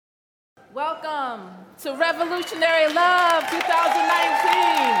Welcome to Revolutionary Love 2019.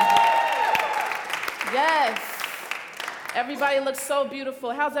 Yes. Everybody looks so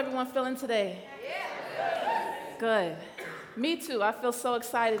beautiful. How's everyone feeling today? Good. Me too. I feel so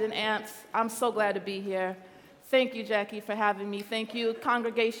excited and amped. I'm so glad to be here. Thank you, Jackie, for having me. Thank you,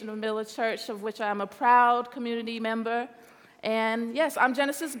 Congregation of Miller Church, of which I am a proud community member. And yes, I'm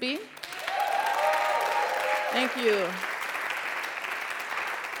Genesis B. Thank you.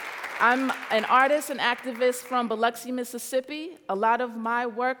 I'm an artist and activist from Biloxi, Mississippi. A lot of my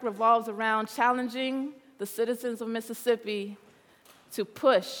work revolves around challenging the citizens of Mississippi to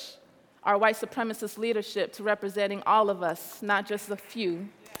push our white supremacist leadership to representing all of us, not just a few.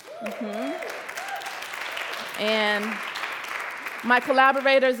 And my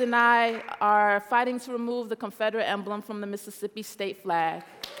collaborators and I are fighting to remove the Confederate emblem from the Mississippi state flag.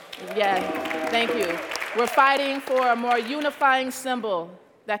 Yes, thank you. We're fighting for a more unifying symbol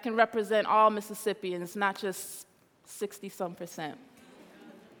that can represent all Mississippians, not just 60-some%.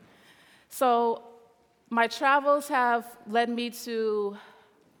 So my travels have led me to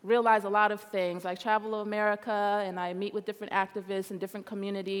realize a lot of things. I travel America, and I meet with different activists in different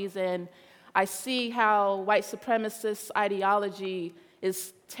communities, and I see how white supremacist ideology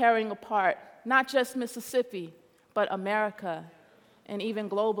is tearing apart, not just Mississippi, but America, and even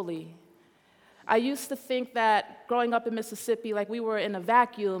globally. I used to think that growing up in Mississippi, like we were in a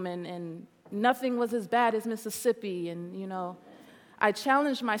vacuum and nothing was as bad as Mississippi. And, I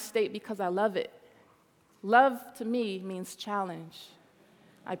challenge my state because I love it. Love to me means challenge.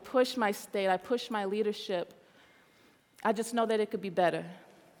 I push my state, I push my leadership. I just know that it could be better.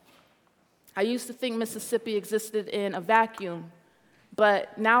 I used to think Mississippi existed in a vacuum,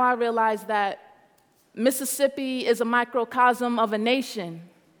 but now I realize that Mississippi is a microcosm of a nation.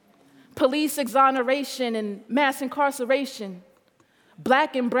 Police exoneration and mass incarceration,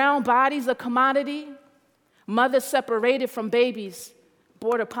 black and brown bodies a commodity, mothers separated from babies,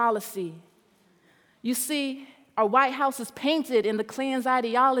 border policy. You see, our White House is painted in the Klan's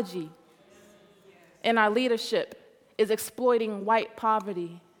ideology, and our leadership is exploiting white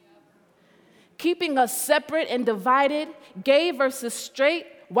poverty. Keeping us separate and divided, gay versus straight,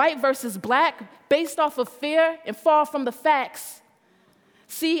 white versus black, based off of fear and far from the facts.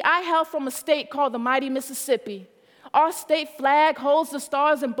 See, I hail from a state called the mighty Mississippi. Our state flag holds the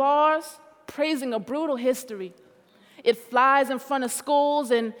stars and bars, praising a brutal history. It flies in front of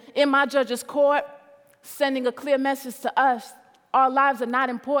schools and in my judge's court, sending a clear message to us: our lives are not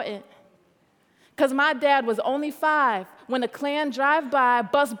important. Because my dad was only 5 when a Klan drive-by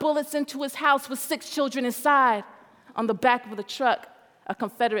bust bullets into his house with 6 children inside. On the back of the truck, a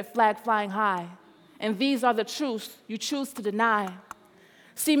Confederate flag flying high. And these are the truths you choose to deny.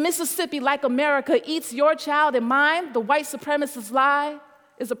 See, Mississippi, like America, eats your child and mine. The white supremacist lie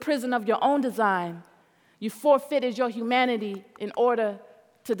is a prison of your own design. You forfeited your humanity in order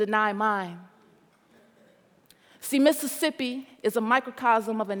to deny mine. See, Mississippi is a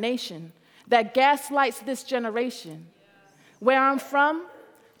microcosm of a nation that gaslights this generation. Where I'm from,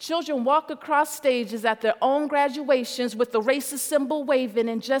 children walk across stages at their own graduations with the racist symbol waving,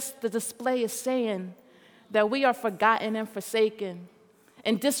 and just the display is saying that we are forgotten and forsaken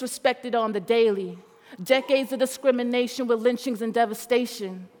and disrespected on the daily. Decades of discrimination with lynchings and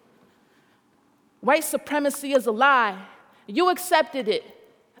devastation. White supremacy is a lie. You accepted it.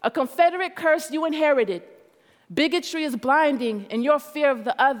 A Confederate curse you inherited. Bigotry is blinding, and your fear of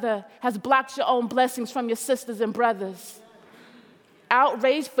the other has blocked your own blessings from your sisters and brothers.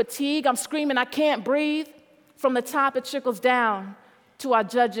 Outrage, fatigue, I'm screaming, I can't breathe. From the top, it trickles down to our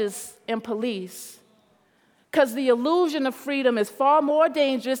judges and police. Because the illusion of freedom is far more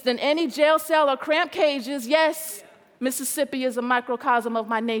dangerous than any jail cell or cramped cages. Yes, Mississippi is a microcosm of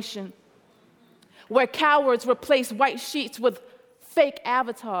my nation, where cowards replace white sheets with fake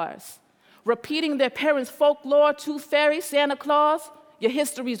avatars, repeating their parents' folklore, tooth fairy, Santa Claus. Your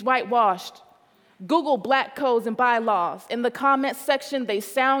history's whitewashed. Google black codes and bylaws. In the comment section, they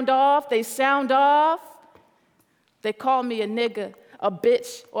sound off. They call me a nigga, a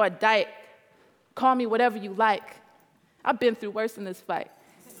bitch, or a dyke. Call me whatever you like. I've been through worse in this fight.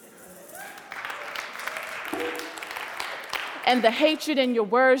 And the hatred in your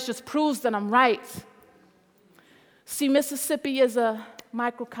words just proves that I'm right. See, Mississippi is a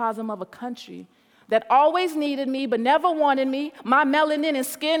microcosm of a country that always needed me but never wanted me. My melanin and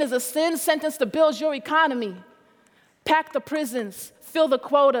skin is a sin sentence to build your economy. Pack the prisons, fill the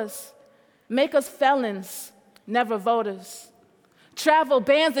quotas, make us felons, never voters. Travel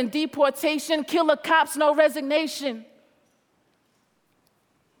bans and deportation, killer cops, no resignation.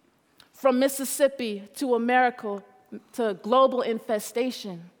 From Mississippi to America to global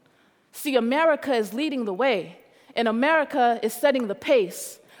infestation. See, America is leading the way, and America is setting the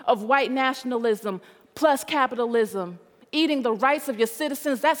pace of white nationalism plus capitalism. Eating the rights of your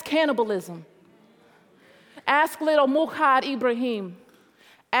citizens, that's cannibalism. Ask little Muhammad Ibrahim.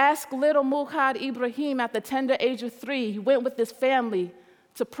 Ask little Muhammad Ibrahim at the tender age of 3. He went with his family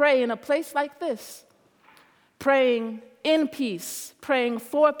to pray in a place like this, praying in peace, praying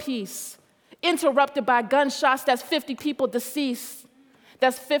for peace, interrupted by gunshots. That's 50 people deceased.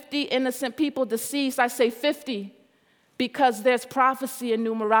 That's 50 innocent people deceased. I say 50 because there's prophecy in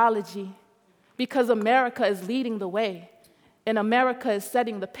numerology, because America is leading the way, and America is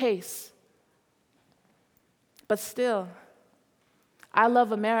setting the pace. But still, I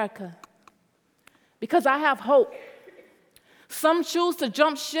love America because I have hope. Some choose to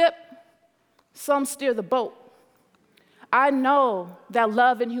jump ship, some steer the boat. I know that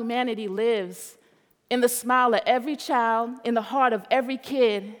love and humanity lives in the smile of every child, in the heart of every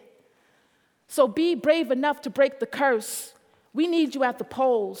kid. So be brave enough to break the curse. We need you at the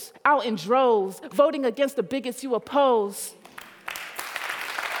polls, out in droves, voting against the bigots you oppose.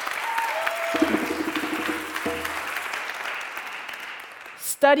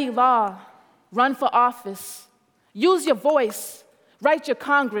 Study law, run for office, use your voice, write your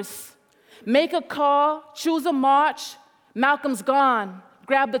Congress, make a call, choose a march. Malcolm's gone,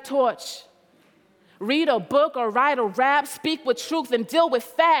 grab the torch. Read a book or write a rap, speak with truth and deal with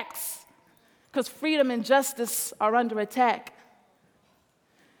facts, because freedom and justice are under attack.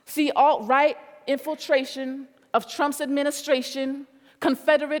 See alt-right infiltration of Trump's administration,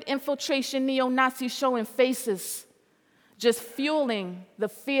 Confederate infiltration, neo-Nazis showing faces, just fueling the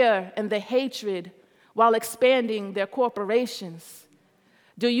fear and the hatred while expanding their corporations.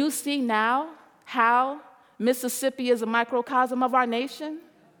 Do you see now how Mississippi is a microcosm of our nation?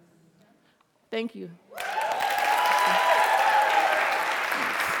 Thank you.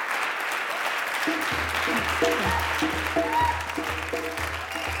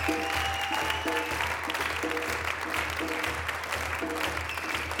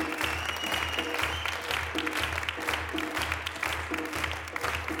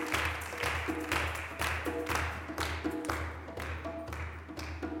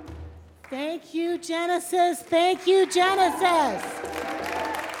 Thank you, Genesis. Thank you, Genesis.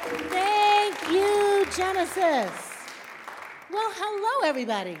 Thank you, Genesis. Well, hello,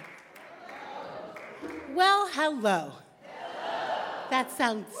 everybody. Well, hello. That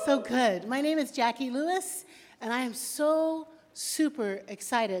sounds so good. My name is Jackie Lewis, and I am so super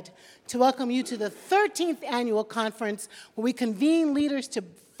excited to welcome you to the 13th annual conference where we convene leaders to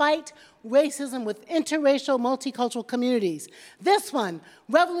fight racism with interracial, multicultural communities. This one,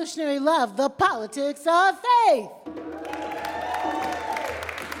 Revolutionary Love, the Politics of Faith.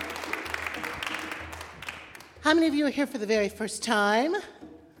 How many of you are here for the very first time?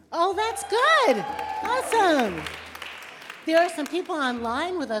 Oh, that's good. Awesome. There are some people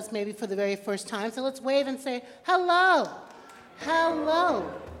online with us maybe for the very first time, so let's wave and say, hello.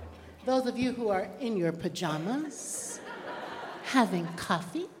 Hello. Those of you who are in your pajamas, having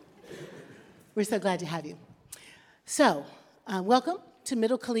coffee, we're so glad to have you. So, welcome to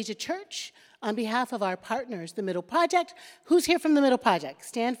Middle Collegiate Church. On behalf of our partners, the Middle Project, who's here from the Middle Project?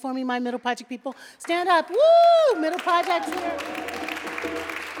 Stand for me, my Middle Project people. Stand up. Woo! Middle Project's here.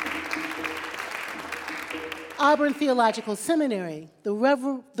 Auburn Theological Seminary, the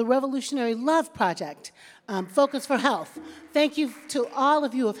Revolutionary Love Project, Focus for Health. Thank you to all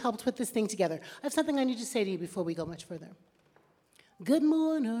of you who have helped put this thing together. I have something I need to say to you before we go much further. Good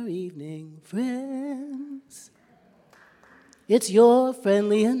morning or evening, friends. It's your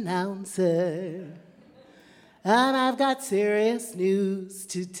friendly announcer. And I've got serious news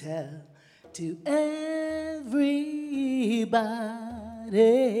to tell to everybody.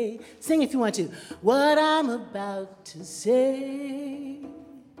 Sing if you want to. What I'm about to say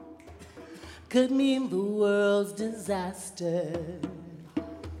could mean the world's disaster,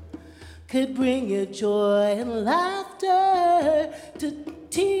 could bring you joy and laughter to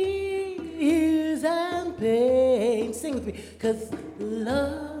tears and pain. Sing with me. 'Cause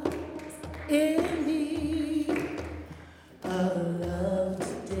love's in need of love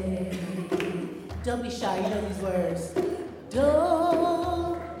today. Don't be shy, you know these words.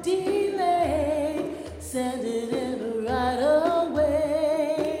 Don't delay, send it in right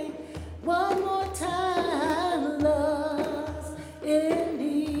away. One more time, love's in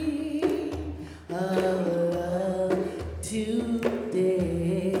need of love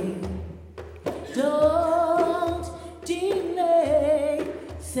today. Don't delay,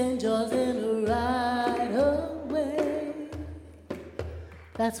 send yours in right away.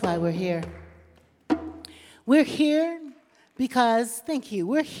 That's why we're here. We're here because, thank you,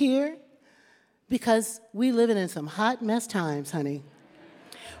 we're here because we living in some hot mess times, honey.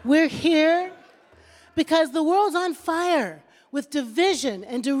 We're here because the world's on fire with division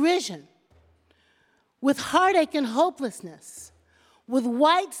and derision, with heartache and hopelessness, with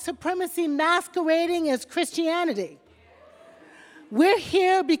white supremacy masquerading as Christianity. We're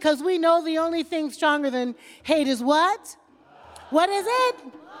here because we know the only thing stronger than hate is what? What is it?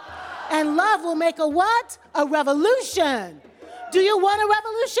 And love will make a what? A revolution. Do you want a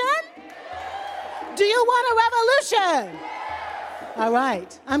revolution? Do you want a revolution? All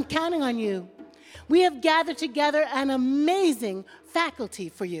right, I'm counting on you. We have gathered together an amazing faculty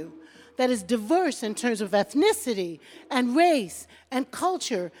for you that is diverse in terms of ethnicity and race and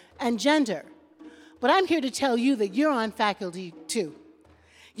culture and gender. But I'm here to tell you that you're on faculty too.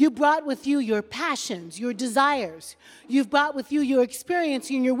 You brought with you your passions, your desires. You've brought with you your experience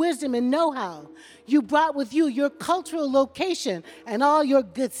and your wisdom and know-how. You brought with you your cultural location and all your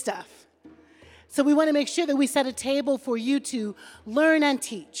good stuff. So we want to make sure that we set a table for you to learn and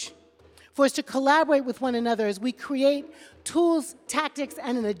teach, for us to collaborate with one another as we create tools, tactics,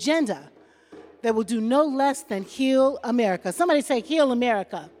 and an agenda that will do no less than heal America. Somebody say, heal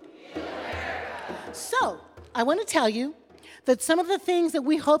America. Heal America. So I want to tell you that some of the things that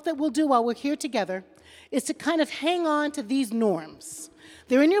we hope that we'll do while we're here together is to kind of hang on to these norms.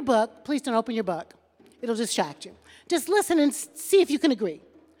 They're in your book. Please don't open your book. It'll distract you. Just listen and see if you can agree.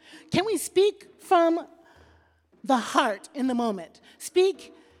 Can we speak from the heart in the moment?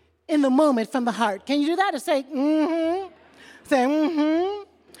 Speak in the moment from the heart. Can you do that? Or say, mm-hmm. Say, mm-hmm.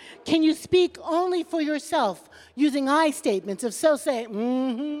 Can you speak only for yourself using I statements? If so, say,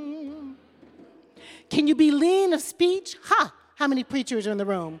 mm-hmm. Can you be lean of speech? Ha! How many preachers are in the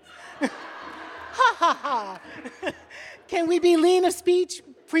room? Ha, ha, ha. Can we be lean of speech,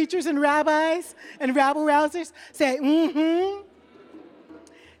 preachers and rabbis and rabble-rousers? Say, mm-hmm.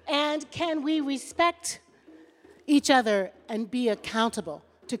 And can we respect each other and be accountable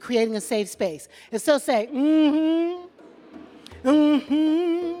to creating a safe space? If so, say, mm-hmm.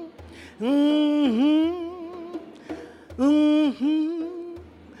 Mm-hmm. Mm-hmm. Mm-hmm.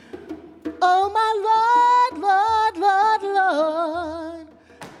 Oh, my Lord, Lord, Lord, Lord.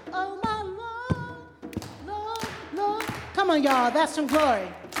 Oh, my Lord, Lord, Lord. Come on, y'all, that's some glory.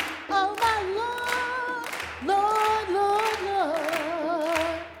 Oh, my Lord, Lord, Lord, Lord.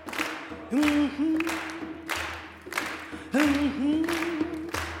 Mm-hmm. Mm-hmm.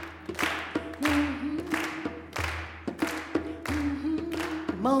 Mm-hmm.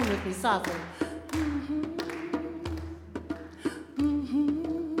 Mm-hmm. Moan with me softly.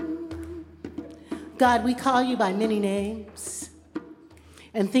 God, we call you by many names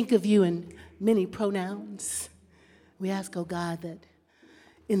and think of you in many pronouns. We ask, oh God, that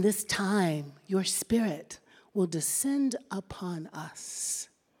in this time, your Spirit will descend upon us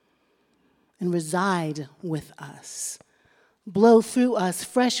and reside with us. Blow through us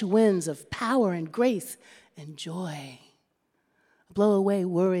fresh winds of power and grace and joy. Blow away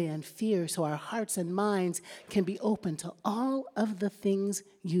worry and fear so our hearts and minds can be open to all of the things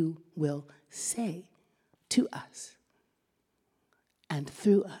you will say to us and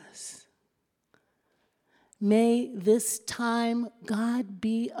through us. May this time, God,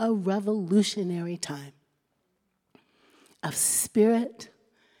 be a revolutionary time of spirit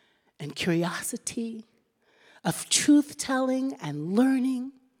and curiosity, of truth-telling and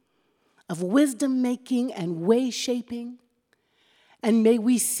learning, of wisdom-making and way-shaping. And may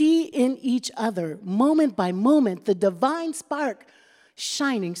we see in each other, moment by moment, the divine spark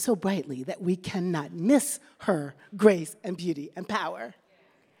shining so brightly that we cannot miss her grace and beauty and power.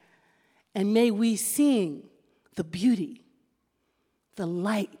 And may we sing the beauty, the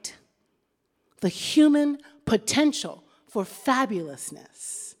light, the human potential for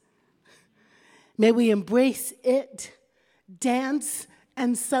fabulousness. May we embrace it, dance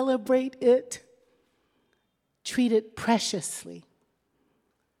and celebrate it, treat it preciously,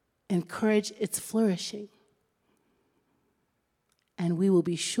 encourage its flourishing. And we will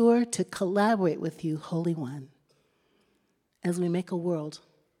be sure to collaborate with you, Holy One, as we make a world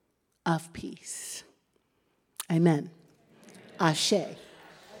of peace. Amen. Ashe.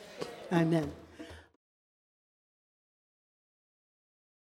 Amen.